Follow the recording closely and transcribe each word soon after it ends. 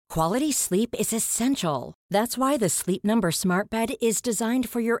Quality sleep is essential. That's why the Sleep Number Smart Bed is designed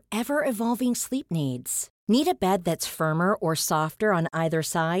for your ever-evolving sleep needs. Need a bed that's firmer or softer on either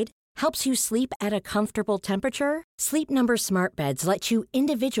side? Helps you sleep at a comfortable temperature? Sleep Number Smart Beds let you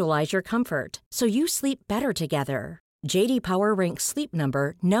individualize your comfort, so you sleep better together. J.D. Power ranks Sleep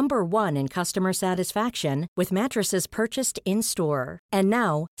Number number 1 in customer satisfaction with mattresses purchased in-store. And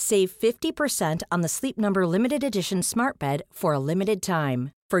now, save 50% on the Sleep Number Limited Edition Smart Bed for a limited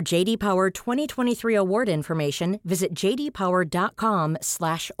time. For J.D. Power 2023 award information, visit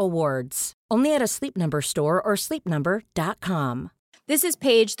jdpower.com/awards. Only at a Sleep Number store or sleepnumber.com. This is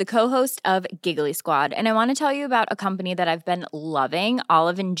Paige, the co-host of Giggly Squad, and I want to tell you about a company that I've been loving,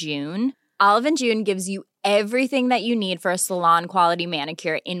 Olive & June. Olive & June gives you everything that you need for a salon-quality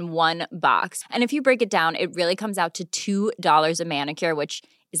manicure in one box. And if you break it down, it really comes out to $2 a manicure, which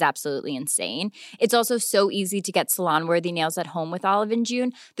is absolutely insane. It's also so easy to get salon-worthy nails at home with Olive &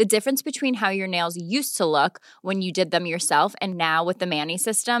 June. The difference between how your nails used to look when you did them yourself and now with the Mani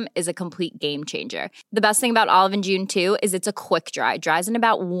system is a complete game changer. The best thing about Olive & June, too, is it's a quick dry. Dries in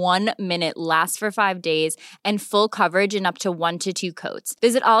about 1 minute, lasts for 5 days, and full coverage in up to 1 to 2 coats.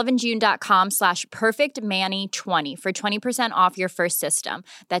 Visit oliveandjune.com/perfectmani20 for 20% off your first system.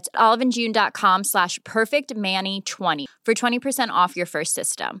 That's oliveandjune.com/perfectmani20 for 20% off your first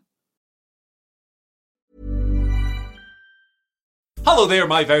system. Hello there,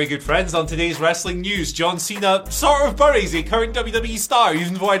 my very good friends. On today's wrestling news, John Cena sort of buries a current WWE star,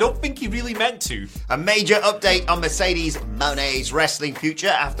 even though I don't think he really meant to. A major update on Mercedes Moné's wrestling future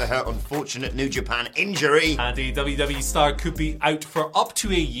after her unfortunate New Japan injury. And a WWE star could be out for up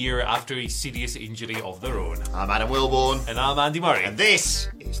to a year after a serious injury of their own. I'm Adam Wilborn. And I'm Andy Murray. And this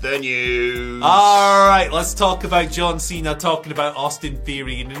is the news. Alright, let's talk about John Cena talking about Austin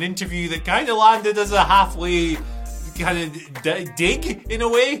Theory in an interview that kind of landed as a halfway kind of dig in a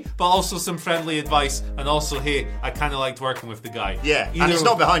way, but also some friendly advice, and also, hey, I kind of liked working with the guy. Yeah, and it's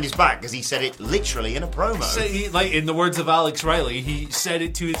not behind his back because he said it literally in a promo. Like in the words of Alex Riley, he said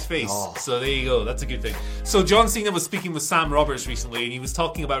it to his face. So there you go, that's a good thing. So John Cena was speaking with Sam Roberts recently, and he was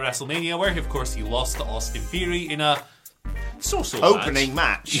talking about WrestleMania, where of course he lost to Austin Theory in a opening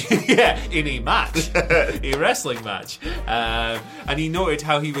match. Yeah, in a match. A wrestling match. And he noted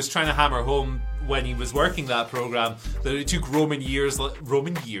how he was trying to hammer home when he was working that program that it took Roman Reigns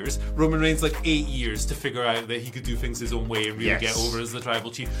like 8 years to figure out that he could do things his own way and really get over as the tribal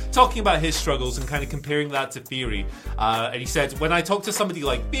chief. Talking about his struggles and kind of comparing that to Theory. And he said, when I talk to somebody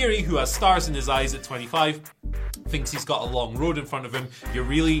like Theory, who has stars in his eyes at 25, thinks he's got a long road in front of him, you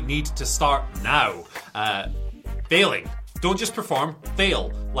really need to start now. Failing. Don't just perform,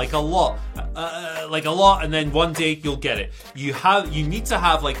 fail like a lot, and then one day you'll get it. You need to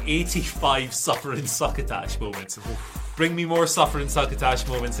have like 85 suffer and succotash moments. Bring me more suffer and succotash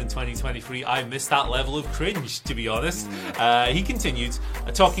moments in 2023. I miss that level of cringe, to be honest. He continued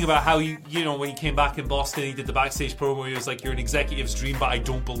talking about how when he came back in Boston, he did the backstage promo. He was like, "You're an executive's dream, but I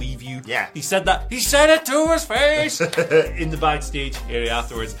don't believe you." Yeah, he said that. He said it to his face in the backstage area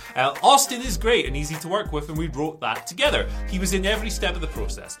afterwards. Austin is great and easy to work with, and we wrote that together. He was in every step of the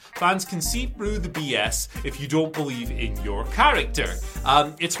process. Fans can see through the BS if you don't believe in your character.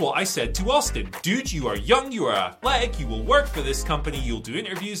 It's what I said to Austin. Dude, you are young, you are athletic, you will work for this company, you'll do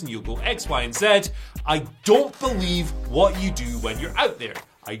interviews and you'll go X, Y, and Z. I don't believe what you do when you're out there.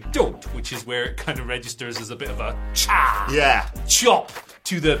 I don't, which is where it kind of registers as a bit of a chop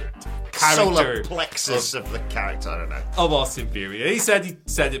to the character, solar plexus of the character, I don't know, of Austin Theory. He said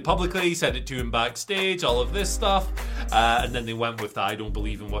it publicly, he said it to him backstage, all of this stuff, and then they went with the "I don't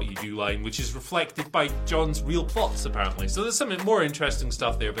believe in what you do" line, which is reflected by John's real plots apparently. So there's some more interesting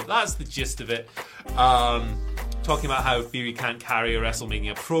stuff there, but that's the gist of it. Talking about how Theory can't carry a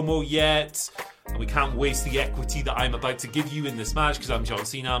WrestleMania promo yet, and we can't waste the equity that I'm about to give you in this match because I'm John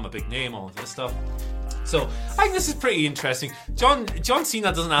Cena, I'm a big name, all of this stuff. So I think this is pretty interesting. John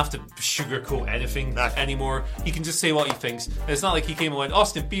Cena doesn't have to sugarcoat anything anymore. He can just say what he thinks. It's not like he came and went,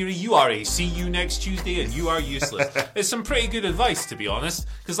 "Austin Theory, you are a see you next Tuesday and you are useless." It's some pretty good advice, to be honest.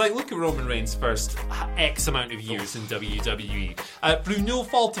 Because look at Roman Reigns' first X amount of years in WWE. Through no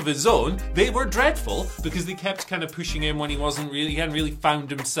fault of his own, they were dreadful because they kept kind of pushing him when he hadn't really found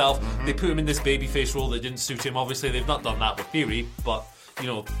himself. They put him in this babyface role that didn't suit him. Obviously, they've not done that with Theory, but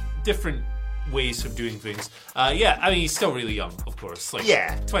different ways of doing things. He's still really young, of course.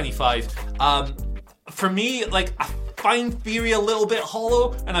 25. For me, I find Theory a little bit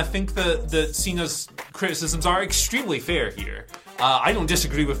hollow, and I think that Cena's criticisms are extremely fair here. I don't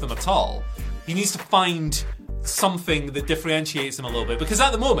disagree with them at all. He needs to find something that differentiates him a little bit, because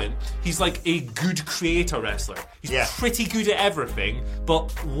at the moment he's like a good creator wrestler. He's pretty good at everything,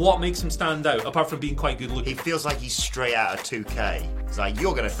 but what makes him stand out apart from being quite good looking? He feels like he's straight out of 2K. It's like,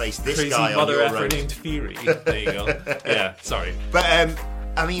 you're going to face this crazy guy on mother your effer road. named Fury. There you go. Yeah, sorry. But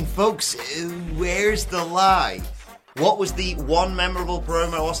I mean, folks, where's the lie? What was the one memorable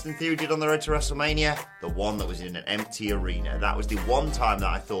promo Austin Theory did on the road to WrestleMania? The one that was in an empty arena. That was the one time that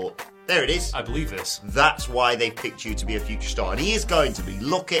I thought, there it is. I believe this. That's why they picked you to be a future star. And he is going to be.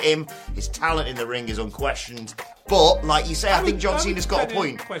 Look at him. His talent in the ring is unquestioned. But, like you say, I think John Cena's got a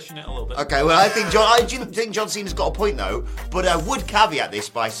point. Question it a little bit. Okay, well, I think John Cena's got a point, though. But I would caveat this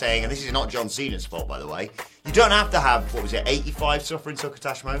by saying, and this is not John Cena's fault, by the way, you don't have to have, 85 suffering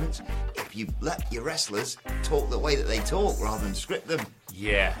succotash moments if you let your wrestlers talk the way that they talk rather than script them.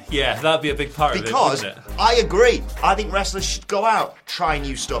 Yeah, that'd be a big part of it, Because wouldn't it? I agree. I think wrestlers should go out, try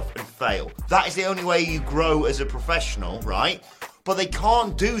new stuff and fail. That is the only way you grow as a professional, right? But they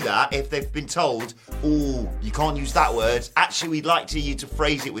can't do that if they've been told, oh, you can't use that word. Actually, we'd like you to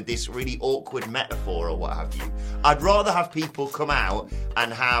phrase it with this really awkward metaphor or what have you. I'd rather have people come out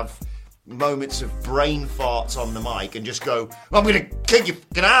and have moments of brain farts on the mic and just go, I'm going to kick your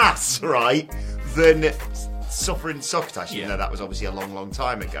fucking ass, right? Than suffering succotash, even though that was obviously a long, long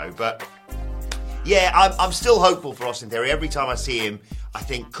time ago. But yeah, I'm still hopeful for Austin Theory. Every time I see him, I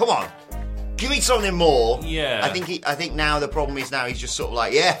think, come on, give me something more. Yeah. I think now the problem is now he's just sort of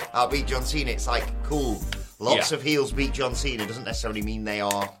like, yeah, I'll beat John Cena. It's like, cool. Lots of heels beat John Cena doesn't necessarily mean they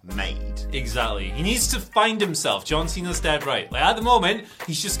are made. Exactly. He needs to find himself. John Cena's dead right. Like, at the moment,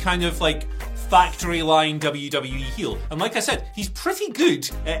 he's just kind of like factory line WWE heel. And like I said, he's pretty good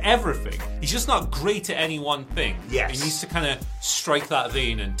at everything. He's just not great at any one thing. Yes. He needs to kind of strike that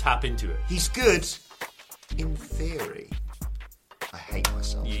vein and tap into it. He's good in theory. I hate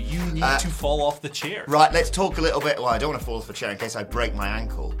myself. You need to fall off the chair. Right, let's talk a little bit. Well, I don't want to fall off the chair in case I break my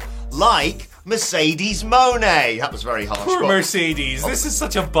ankle. Like Mercedes Moné. That was very harsh. Poor Mercedes. This is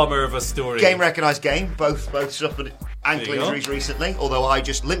such a bummer of a story. Game recognised game. Both suffered ankle injuries recently. Although I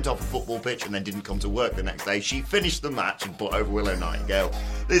just limped off a football pitch and then didn't come to work the next day. She finished the match and put over Willow Nightingale.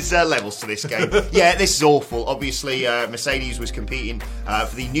 There's levels to this game. Yeah, this is awful. Obviously, Mercedes was competing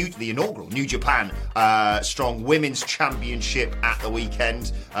for the inaugural New Japan Strong Women's Championship at the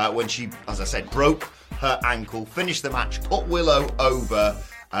weekend when she, as I said, broke her ankle, finished the match, put Willow over.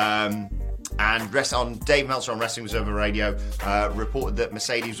 And on Dave Meltzer on Wrestling Observer Radio reported that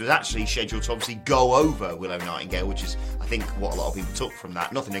Mercedes was actually scheduled to obviously go over Willow Nightingale, which is, I think, what a lot of people took from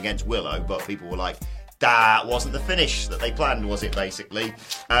that. Nothing against Willow, but people were like, that wasn't the finish that they planned, was it, basically?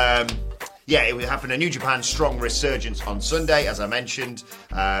 Yeah, it happened. A New Japan Strong resurgence on Sunday, as I mentioned.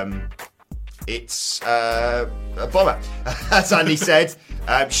 It's a bummer, as Andy said.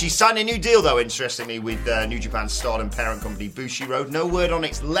 She signed a new deal, though, interestingly, with New Japan's Stardom parent company, Bushiroad. No word on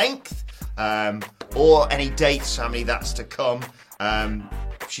its length or any dates, how many that's to come.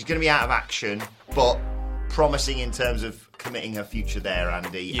 She's going to be out of action, but promising in terms of committing her future there,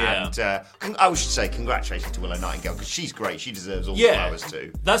 Andy. Yeah. And I should say congratulations to Willow Nightingale, because she's great. She deserves all the flowers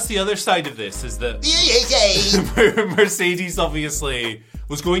too. That's the other side of this, is that Mercedes obviously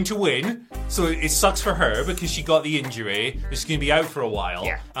was going to win, so it sucks for her because she got the injury. She's going to be out for a while.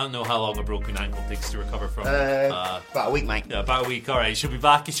 Yeah. I don't know how long a broken ankle takes to recover from. About a week, mate. Yeah, about a week. All right, she'll be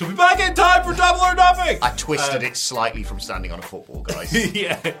back. She'll be back in time for Double or Nothing. I twisted it slightly from standing on a football, guys.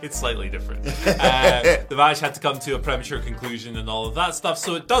 Yeah, it's slightly different. The match had to come to a premature conclusion and all of that stuff,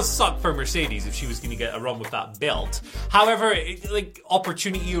 so it does suck for Mercedes if she was going to get a run with that belt. However,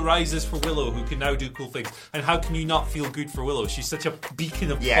 opportunity arises for Willow, who can now do cool things. And how can you not feel good for Willow? She's such a beacon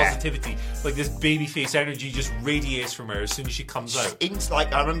of positivity. Like, this babyface energy just radiates from her as soon as she comes out.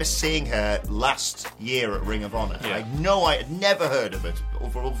 I remember seeing her last year at Ring of Honor. Yeah. I had never heard of her.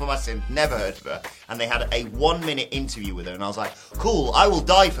 For my sin, never heard of her. And they had a 1-minute interview with her, and I was like, cool, I will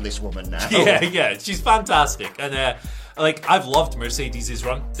die for this woman now. Yeah, she's fantastic. And I've loved Mercedes'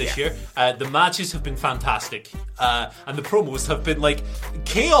 run this year. The matches have been fantastic. And the promos have been like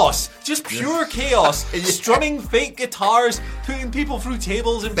chaos. Just pure chaos. Strumming fake guitars, putting people through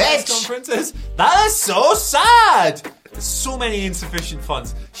tables in press conferences. That is so sad. So many insufficient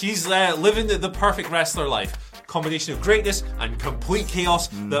funds. She's living the perfect wrestler life. Combination of greatness and complete chaos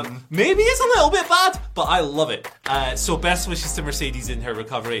that maybe is a little bit bad, but I love it. So best wishes to Mercedes in her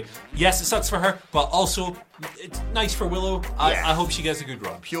recovery. Yes, it sucks for her, but also it's nice for Willow. I hope she gets a good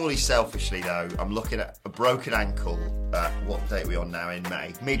run. Purely selfishly, though, I'm looking at a broken ankle. What date are we on now? In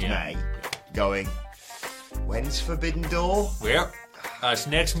May, mid-May. Going, when's Forbidden Door? Well, it's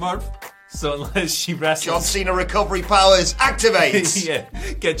next month. So unless she wrestles... John Cena recovery powers, activate! Yeah,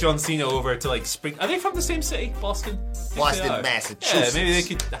 get John Cena over to, like, spring... Are they from the same city, Boston? Boston, Massachusetts. Yeah, maybe they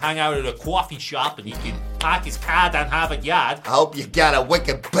could hang out at a coffee shop and he could pack his card and have a yard. I hope you got a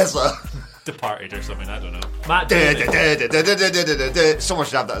wicked pizza. Departed or something, I don't know. Matt Someone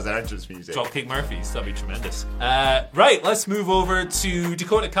should have that as their entrance music. Dropkick Murphys, that'd be tremendous. Right, let's move over to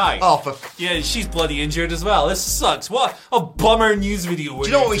Dakota Kai. Oh, yeah, she's bloody injured as well. This sucks. What a bummer news video. Do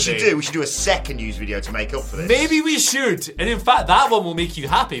you know what we should do? We should do a second news video to make up for this. Maybe we should. And in fact, that one will make you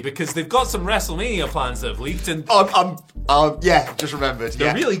happy because they've got some WrestleMania plans that have leaked. And yeah, just remembered.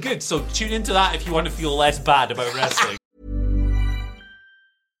 They're really good. So tune into that if you want to feel less bad about wrestling.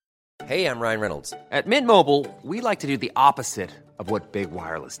 Hey, I'm Ryan Reynolds. At Mint Mobile, we like to do the opposite of what Big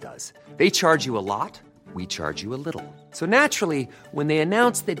Wireless does. They charge you a lot, we charge you a little. So naturally, when they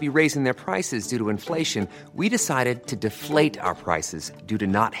announced they'd be raising their prices due to inflation, we decided to deflate our prices due to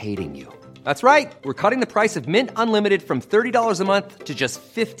not hating you. That's right. We're cutting the price of Mint Unlimited from $30 a month to just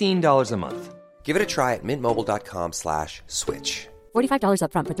 $15 a month. Give it a try at mintmobile.com/switch. $45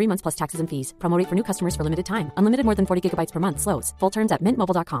 up front for 3 months plus taxes and fees. Promo rate for new customers for limited time. Unlimited more than 40 gigabytes per month. Slows full terms at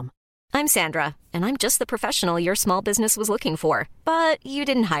mintmobile.com. I'm Sandra, and I'm just the professional your small business was looking for. But you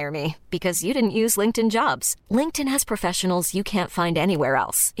didn't hire me because you didn't use LinkedIn Jobs. LinkedIn has professionals you can't find anywhere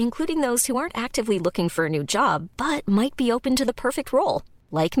else, including those who aren't actively looking for a new job, but might be open to the perfect role,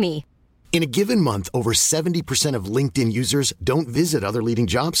 like me. In a given month, over 70% of LinkedIn users don't visit other leading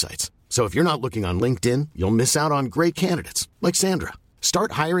job sites. So if you're not looking on LinkedIn, you'll miss out on great candidates like Sandra.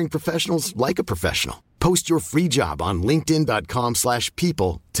 Start hiring professionals like a professional. Post your free job on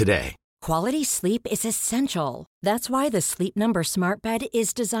linkedin.com/people today. Quality sleep is essential. That's why the Sleep Number Smart Bed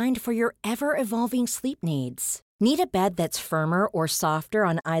is designed for your ever-evolving sleep needs. Need a bed that's firmer or softer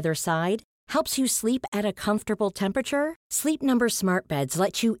on either side? Helps you sleep at a comfortable temperature? Sleep Number Smart Beds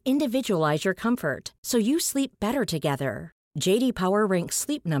let you individualize your comfort, so you sleep better together. J.D. Power ranks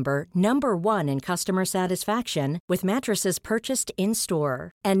Sleep Number number 1 in customer satisfaction with mattresses purchased in-store.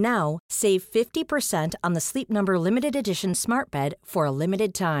 And now, save 50% on the Sleep Number Limited Edition Smart Bed for a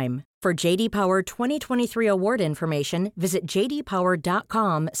limited time. For J.D. Power 2023 award information, visit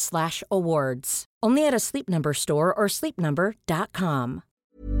jdpower.com/awards. Only at a Sleep Number store or sleepnumber.com.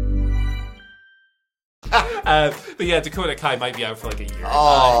 But yeah, Dakota Kai might be out for like a year.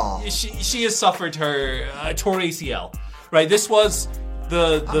 She has suffered her torn ACL. Right, this was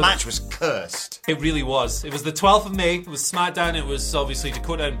the match was cursed. It really was. It was the 12th of May. It was SmackDown. It was obviously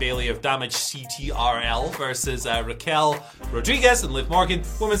Dakota and Bayley of Damage CTRL versus Raquel Rodriguez and Liv Morgan.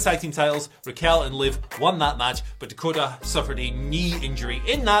 Women's tag team titles. Raquel and Liv won that match, but Dakota suffered a knee injury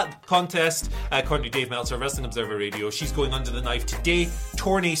in that contest. According to Dave Meltzer, Wrestling Observer Radio, she's going under the knife today.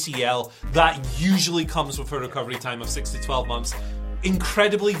 Torn ACL. That usually comes with a recovery time of 6 to 12 months.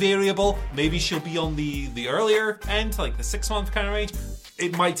 Incredibly variable. Maybe she'll be on the earlier end, like the 6-month kind of range.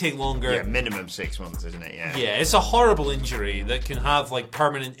 It might take longer. Yeah, minimum 6 months, isn't it? Yeah. Yeah, it's a horrible injury that can have like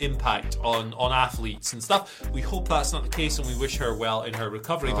permanent impact on athletes and stuff. We hope that's not the case, and we wish her well in her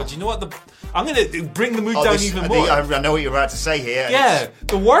recovery. But you know what? I'm going to bring the mood down even more. I know what you're about to say here. Yeah,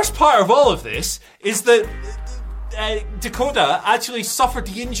 the worst part of all of this is that Dakota actually suffered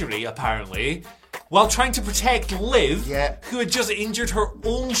the injury, apparently, while trying to protect Liv, who had just injured her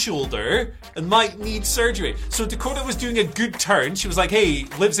own shoulder and might need surgery. So Dakota was doing a good turn. She was like, hey,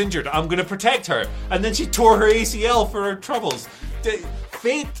 Liv's injured, I'm going to protect her. And then she tore her ACL for her troubles.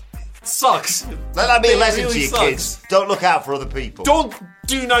 Fate sucks. Let that be a lesson to you, kids. Don't look out for other people. Don't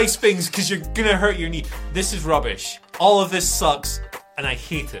do nice things because you're going to hurt your knee. This is rubbish. All of this sucks, and I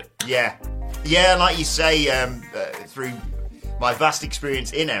hate it. Yeah, like you say, through my vast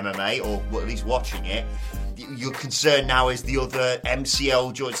experience in MMA, or at least watching it, your concern now is the other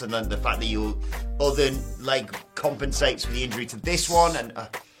MCL joints and the fact that your other leg compensates for the injury to this one. And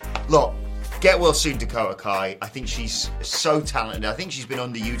look, get well soon, Dakota Kai. I think she's so talented. I think she's been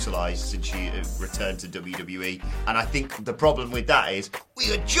underutilized since she returned to WWE. And I think the problem with that is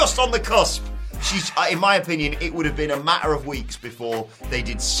we are just on the cusp. In my opinion, it would have been a matter of weeks before they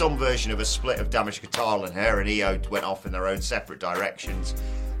did some version of a split of Damage Katal, and her and Io went off in their own separate directions.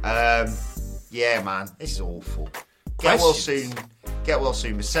 Yeah, man, this is awful. Get well soon. Get well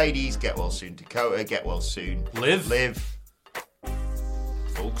soon, Mercedes. Get well soon, Dakota. Get well soon, Liv.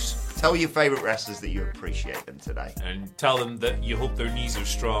 Folks. Tell your favourite wrestlers that you appreciate them today. And tell them that you hope their knees are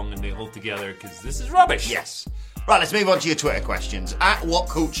strong and they hold together, because this is rubbish. Yes. Right, let's move on to your Twitter questions. At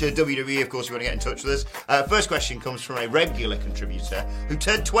WhatCultureWWE, of course, if you want to get in touch with us. First question comes from a regular contributor who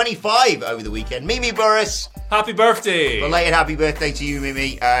turned 25 over the weekend. Mimi Burris. Happy birthday. Belated happy birthday to you,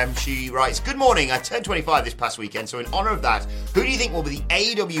 Mimi. She writes, good morning, I turned 25 this past weekend, so in honour of that, who do you think will be the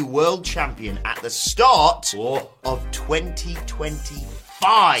AEW World Champion at the start of 2025?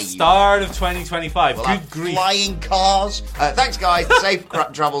 Start of 2025. We'll Good grief. Flying cars. Thanks, guys. Safe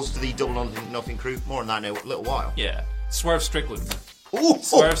travels to the Double or Nothing crew. More on that in a little while. Yeah. Swerve Strickland.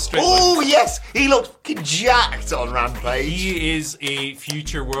 Swerve Strickland. Oh, yes. He looks fucking jacked on Rampage. He is a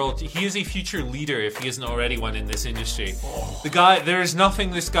future leader if he isn't already one in this industry. The guy, there is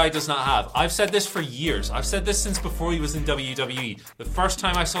nothing this guy does not have. I've said this for years. I've said this since before he was in WWE. The first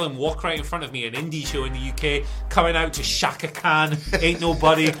time I saw him walk right in front of me at an indie show in the UK, coming out to Shaka Khan, Ain't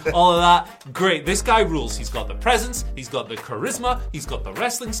Nobody, all of that. Great. This guy rules. He's got the presence, he's got the charisma, he's got the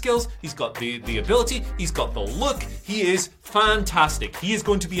wrestling skills, he's got the ability, he's got the look. He is fantastic. He is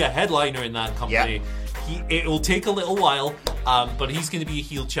going to be a headliner in that company. Yep. It will take a little while, but he's going to be a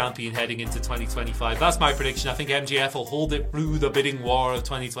heel champion heading into 2025. That's my prediction. I think MJF will hold it through the bidding war of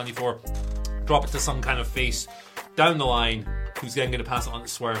 2024, drop it to some kind of face down the line, who's then going to pass it on to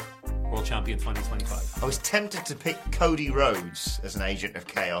Swerve, World Champion 2025. I was tempted to pick Cody Rhodes as an agent of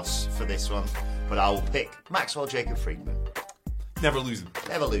chaos for this one, but I will pick Maxwell Jacob Friedman. Never losing.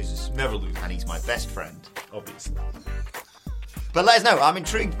 Never loses. Never losing. And he's my best friend. Obviously. But let us know. I'm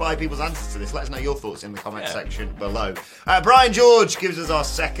intrigued by people's answers to this. Let us know your thoughts in the comment section below. Brian George gives us our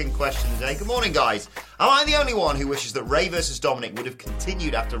second question today. Good morning, guys. Am I the only one who wishes that Ray versus Dominic would have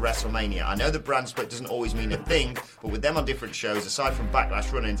continued after WrestleMania? I know the brand split doesn't always mean a thing, but with them on different shows, aside from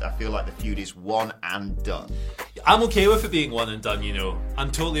Backlash run-ins, I feel like the feud is one and done. I'm okay with it being one and done, you know.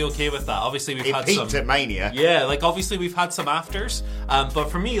 I'm totally okay with that. Obviously, we've had some... It peaked at Mania. Yeah, like, obviously, we've had some afters. But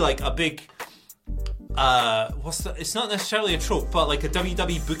for me, like, a big... it's not necessarily a trope, but like a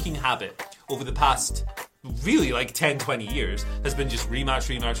WWE booking habit over the past really like 10-20 years has been just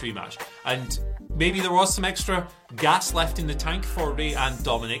rematch, and maybe there was some extra gas left in the tank for Ray and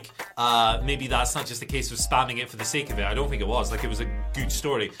Dominic. Maybe that's not just a case of spamming it for the sake of it. I don't think it was. Like, it was a good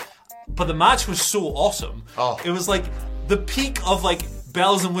story, but the match was so awesome. It was like the peak of like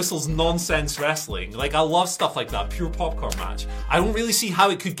bells and whistles nonsense wrestling. Like, I love stuff like that. Pure popcorn match. I don't really see how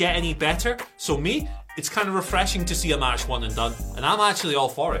it could get any better. So it's kind of refreshing to see a match one and done, and I'm actually all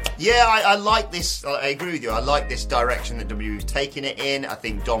for it. Yeah, I like this. I agree with you. I like this direction that WWE's taking it in. I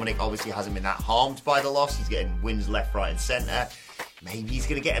think Dominic obviously hasn't been that harmed by the loss. He's getting wins left, right, and centre. Maybe he's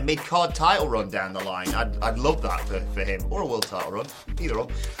going to get a mid-card title run down the line. I'd love that for him, or a world title run, either or.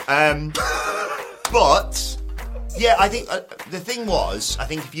 But yeah, I think the thing was, I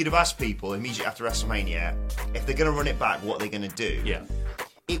think if you'd have asked people immediately after WrestleMania if they're going to run it back, what they're going to do. Yeah.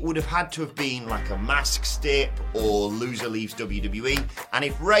 It would have had to have been like a mask stip or loser leaves WWE. And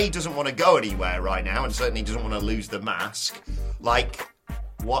if Ray doesn't want to go anywhere right now, and certainly doesn't want to lose the mask, like,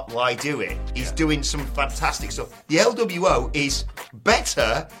 why do it? He's doing some fantastic stuff. The LWO is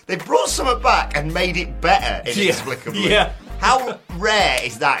better. They brought something back and made it better inexplicably. Yeah. How rare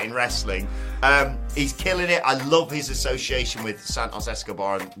is that in wrestling? He's killing it. I love his association with Santos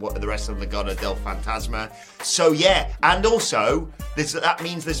Escobar and the rest of Legado del Fantasma. So yeah, and also that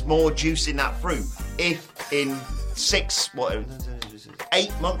means there's more juice in that fruit. If in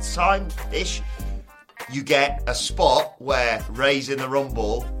 8 months time ish, you get a spot where Ray's in the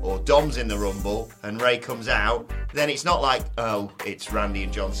Rumble or Dom's in the Rumble and Ray comes out, then it's not like, oh, it's Randy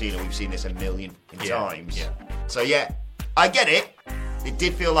and John Cena. We've seen this a million times. Yeah. So yeah, I get it. It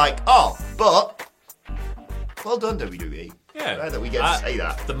did feel like, but well done, WWE. Yeah. Right, that we get to say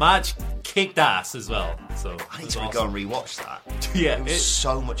that. The match kicked ass as well. So I need to go and rewatch that. Yeah. It was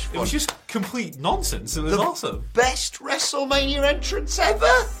so much fun. It was just complete nonsense. It was awesome. Best WrestleMania entrance ever.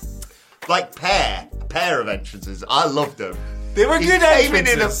 Like pair of entrances. I loved them. They were good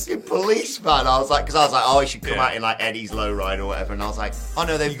entrances. In Policeman, I was like, oh, he should come out in like Eddie's lowride or whatever, and I was like, oh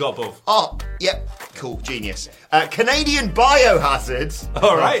no, you got both. Oh, yep, cool, genius. Canadian Biohazard.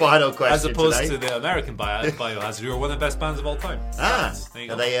 All right. Final question as opposed today. to the American Biohazard, who are one of the best bands of all time. Are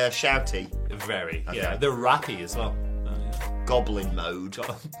they shouty? Very. Okay. Yeah, they're rappy as well. Goblin mode.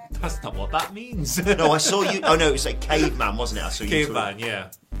 That's not what that means. No, I saw you. Oh no, it was like Caveman, wasn't it? I saw you. Caveman,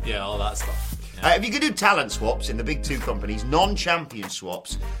 yeah, all that stuff. If you could do talent swaps in the big two companies, non-champion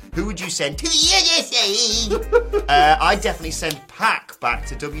swaps, who would you send to the USA? I'd definitely send Pac back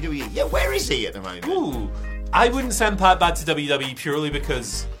to WWE. Yeah, where is he at the moment? Ooh, I wouldn't send Pac back to WWE purely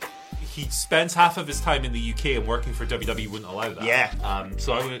because he spends half of his time in the UK and working for WWE wouldn't allow that. Yeah.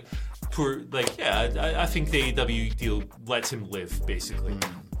 So I would. I think the AEW deal lets him live, basically.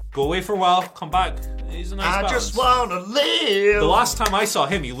 Go away for a while, come back. He's a nice balance. Just want to live. The last time I saw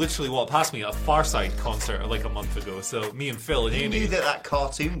him, he literally walked past me at a Farside concert like a month ago. So me and Phil and Amy. You knew that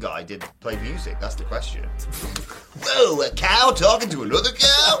cartoon guy did play music. That's the question. Whoa, a cow talking to another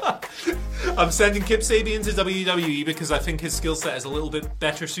cow? I'm sending Kip Sabian to WWE because I think his skill set is a little bit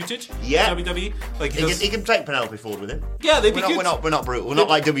better suited to WWE. Like he can take Penelope Ford with him. Yeah, they'd be good. We're not brutal. We're not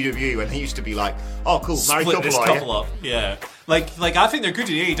like WWE when they used to be like, oh, cool, married split couple, this couple up. Yeah. Like I think they're good at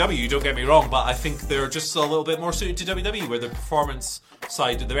AEW, don't get me wrong, but I think they're just a little bit more suited to WWE, where the performance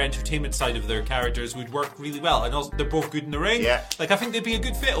side, their entertainment side of their characters would work really well, and also they're both good in the ring. Yeah. Like I think they'd be a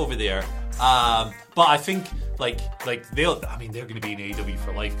good fit over there. But I think they're going to be in AEW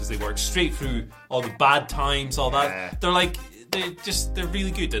for life because they work straight through all the bad times, all that. Yeah. They're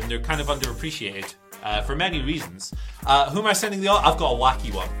really good and they're kind of underappreciated for many reasons. Who am I sending I've got a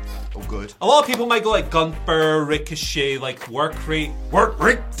wacky one. Oh, good. A lot of people might go like Gunther, Ricochet, like work rate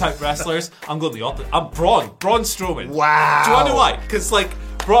type wrestlers. I'm going the opposite. I'm Braun Strowman. Wow. Do you want to know why? Because like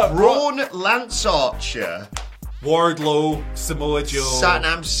Braun, Lance Archer, Wardlow, Samoa Joe,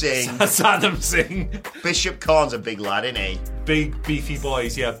 Satnam Singh. Bishop Khan's a big lad, isn't he? Big beefy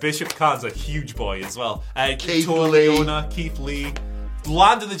boys, yeah. Bishop Khan's a huge boy as well. Keith Lee.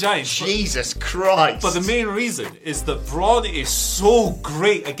 Land of the Giants. Jesus Christ. But the main reason is that Braun is so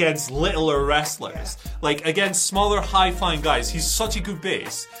great against littler wrestlers. Like, against smaller, high-flying guys. He's such a good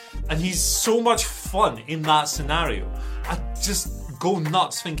base. And he's so much fun in that scenario. I just go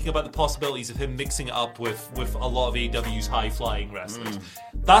nuts thinking about the possibilities of him mixing it up with a lot of AEW's high-flying wrestlers.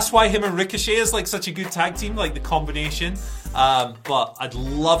 That's why him and Ricochet is like such a good tag team, like the combination. But I'd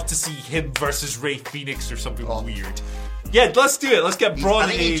love to see him versus Ray Phoenix or something weird. Yeah, let's do it. Let's get Braun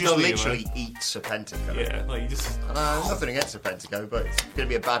in AEW. He just literally eats Serpentico. Yeah, like just. There's nothing against Serpentico, but it's going to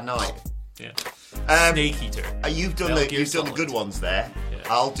be a bad night. Yeah. Snake Eater. You've done the good ones there. Yeah.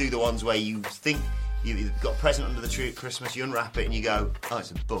 I'll do the ones where you think you've got a present under the tree at Christmas, you unwrap it and you go, oh,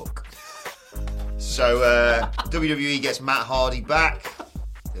 it's a book. So WWE gets Matt Hardy back,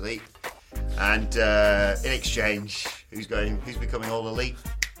 elite, and in exchange, who's becoming all elite?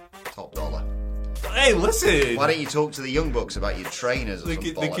 Top Dollar. Hey, listen! Why don't you talk to the Young Bucks about your trainers or they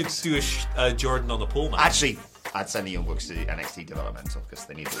something? They could do a Jordan on the pole match. Actually, I'd send the Young Bucks to NXT Developmental because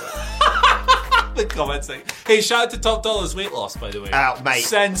they need to work. The comments saying, hey, shout out to Top Dollar's weight loss, by the way. Mate.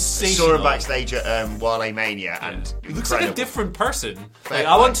 Sensational. Saw him backstage at Wale Mania and he looks like a different person. Like,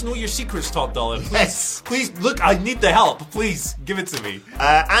 I want to know your secrets, Top Dollar. Please, look, I need the help. Please, give it to me.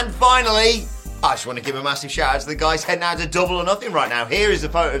 And finally, I just want to give a massive shout out to the guys heading out to Double or Nothing right now. Here is a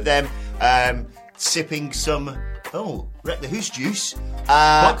photo of them sipping some Wreck the Hoose juice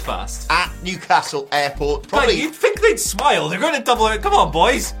Buckfast at Newcastle Airport. Probably you'd think they'd smile. They're going to double it. Come on,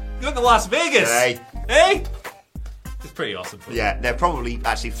 boys. You're going to Las Vegas. Hey. It's pretty awesome. Yeah, they're probably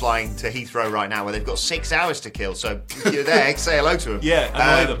actually flying to Heathrow right now, where they've got 6 hours to kill. So if you're there, say hello to them. Yeah,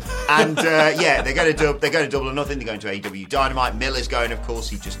 annoy them. And they're going to Double or Nothing. They're going to AEW Dynamite. Miller's going, of course.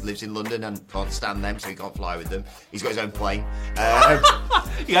 He just lives in London and can't stand them, so he can't fly with them. He's got his own plane.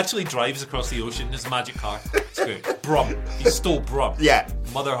 He actually drives across the ocean in his magic car. It's great. Brum. He stole Brum. Yeah.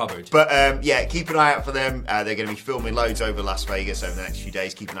 Mother Hubbard. But keep an eye out for them. They're going to be filming loads over Las Vegas over the next few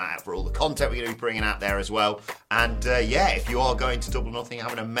days. Keep an eye out for all the content we're going to be bringing out there as well. And if you are going to Double or Nothing,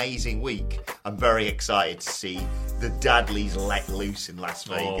 have an amazing week. I'm very excited to see the Dudleys let loose in Las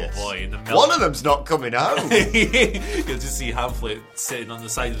Vegas. Oh boy, in the middle. One of them's not coming home. You'll just see Hamflet sitting on the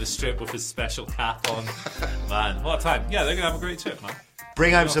side of the strip with his special cap on. Man, what a time. Yeah, they're going to have a great trip, man.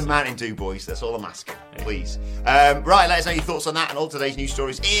 Bring home some Mountain Dew, boys. That's all I'm asking, please. Right, let us know your thoughts on that and all today's news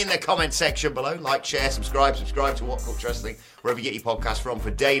stories in the comment section below. Like, share, subscribe to What Culture Wrestling, wherever you get your podcast from, for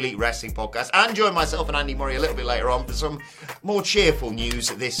daily wrestling podcasts. And join myself and Andy Murray a little bit later on for some more cheerful news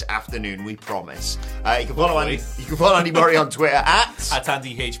this afternoon, we promise. You can follow Andy Murray on Twitter at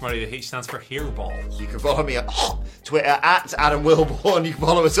Andy H. Murray. The H stands for Hairball. You can follow me at Twitter at Adam Wilborn. You can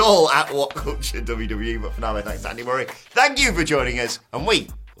follow us all at What Culture WWE. But for now, thanks to Andy Murray. Thank you for joining us, and we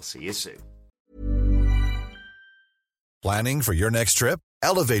will see you soon. Planning for your next trip?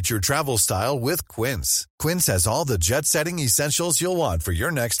 Elevate your travel style with Quince. Quince has all the jet-setting essentials you'll want for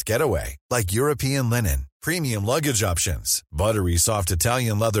your next getaway, like European linen, premium luggage options, buttery soft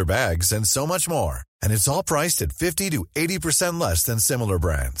Italian leather bags, and so much more. And it's all priced at 50 to 80% less than similar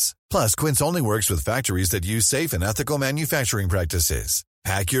brands. Plus, Quince only works with factories that use safe and ethical manufacturing practices.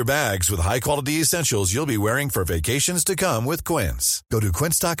 Pack your bags with high-quality essentials you'll be wearing for vacations to come with Quince. Go to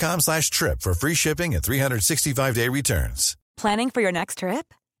quince.com/trip for free shipping and 365-day returns. Planning for your next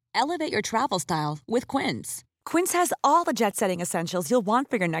trip? Elevate your travel style with Quince. Quince has all the jet-setting essentials you'll want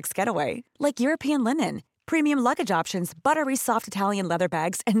for your next getaway, like European linen, premium luggage options, buttery soft Italian leather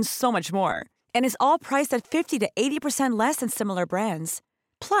bags, and so much more. And is all priced at 50 to 80% less than similar brands.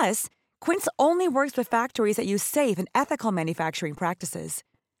 Plus, Quince only works with factories that use safe and ethical manufacturing practices.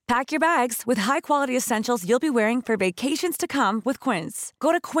 Pack your bags with high-quality essentials you'll be wearing for vacations to come with Quince.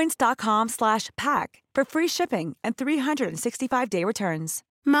 Go to quince.com/pack for free shipping and 365-day returns.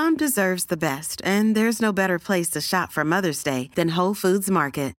 Mom deserves the best, and there's no better place to shop for Mother's Day than Whole Foods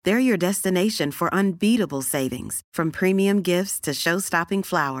Market. They're your destination for unbeatable savings, from premium gifts to show-stopping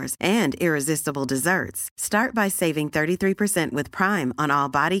flowers and irresistible desserts. Start by saving 33% with Prime on all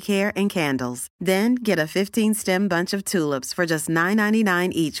body care and candles. Then get a 15-stem bunch of tulips for just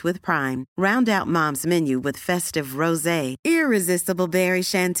 $9.99 each with Prime. Round out Mom's menu with festive rosé, irresistible berry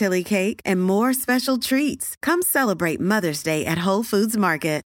chantilly cake, and more special treats. Come celebrate Mother's Day at Whole Foods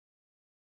Market.